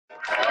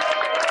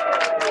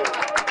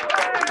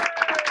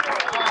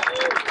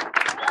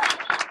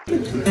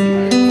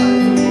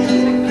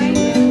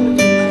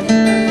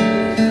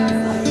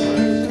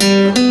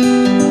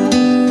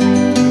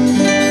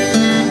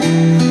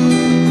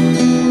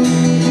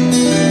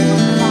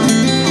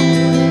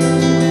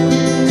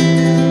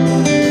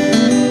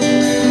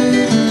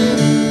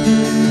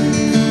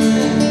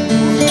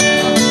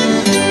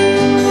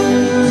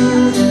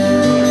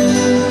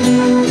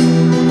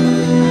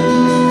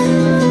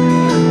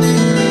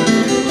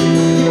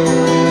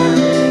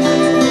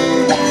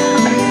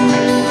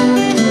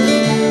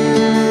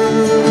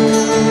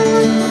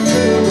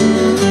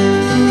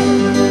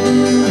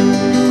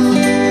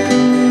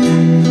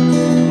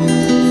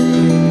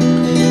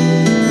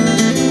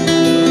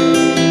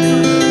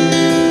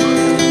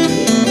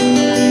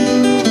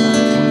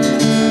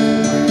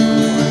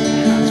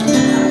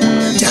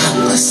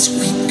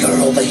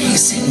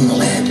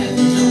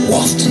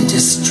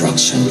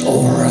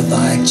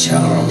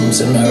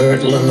charms, and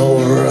hurtling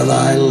over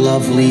thy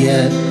lovely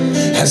head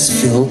has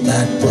filled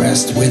that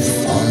breast with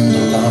fond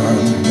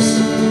alarms.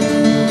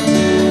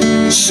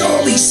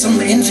 Surely some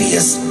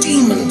envious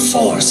demon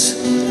force,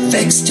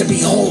 vexed to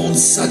behold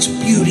such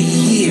beauty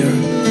here,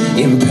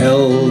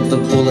 impelled the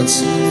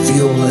bullet's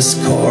viewless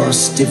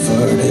course,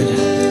 diverted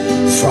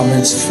from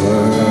its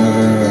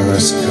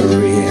first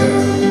career.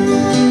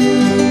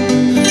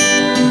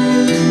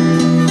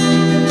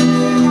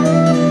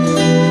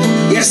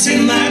 Yes,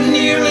 in that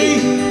nearly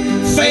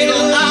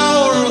fatal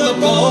hour, the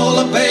ball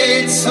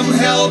obeyed some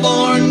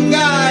hell-born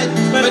guide,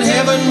 but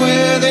heaven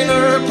within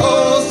her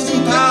post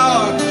and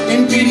power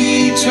in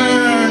pity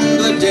turned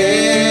the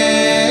death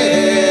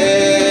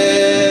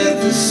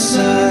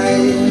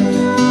aside.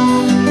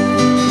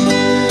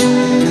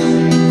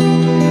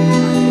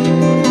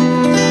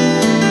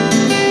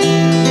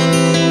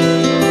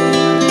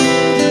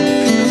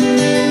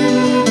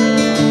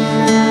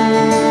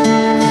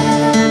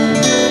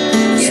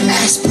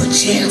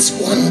 Chance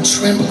one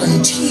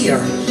trembling tear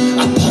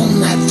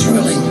upon that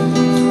thrilling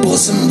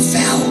bosom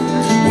fell,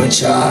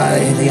 which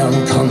I, the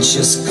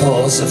unconscious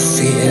cause of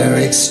fear,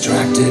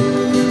 extracted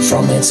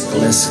from its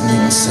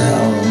glistening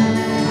cell.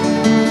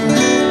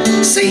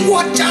 See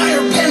what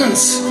dire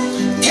penance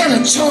can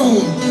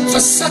atone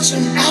for such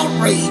an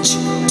outrage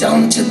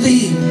done to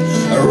thee.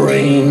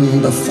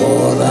 Arraigned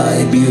before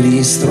thy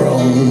beauty's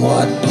throne,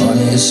 what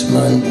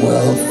punishment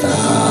wilt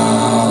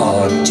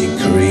thou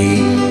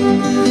decree?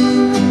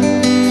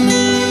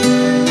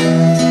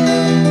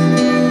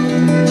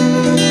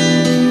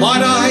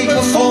 Might I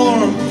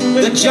perform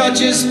the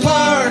judge's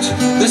part,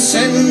 the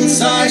sentence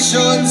I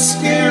should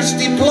scarce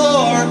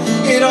deplore.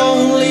 It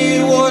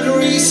only would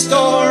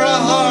restore a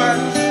heart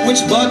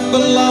which but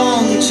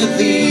belonged to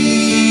thee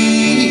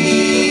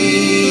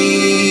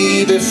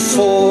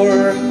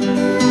before.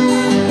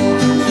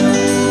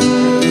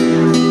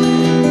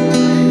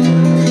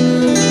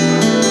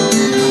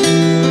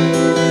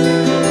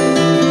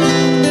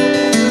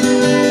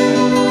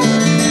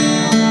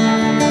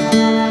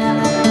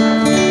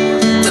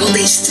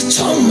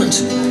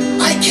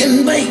 I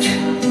can make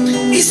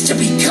is to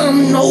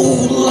become no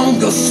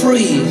longer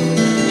free.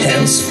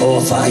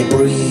 Henceforth I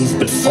breathe,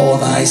 but for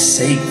thy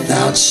sake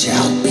thou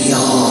shalt be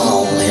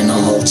all in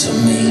all to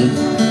me.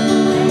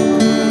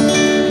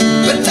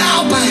 But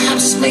thou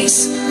perhaps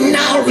mayst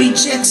now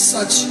reject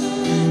such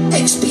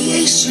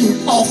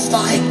expiation of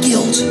thy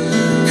guilt.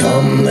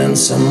 Come then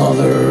some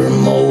other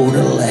mode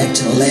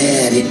elect,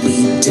 let it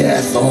be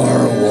death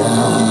or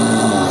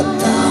what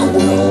thou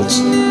wilt.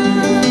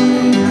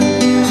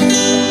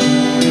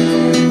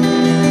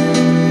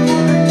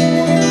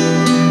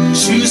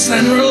 Choose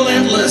then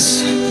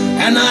relentless,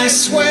 and I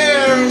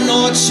swear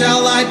naught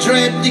shall thy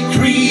dread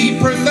decree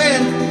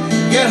prevent.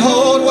 Yet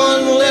hold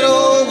one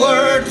little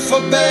word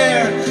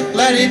forbear,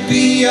 let it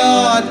be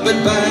aught but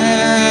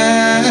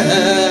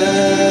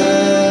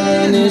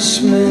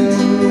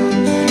banishment.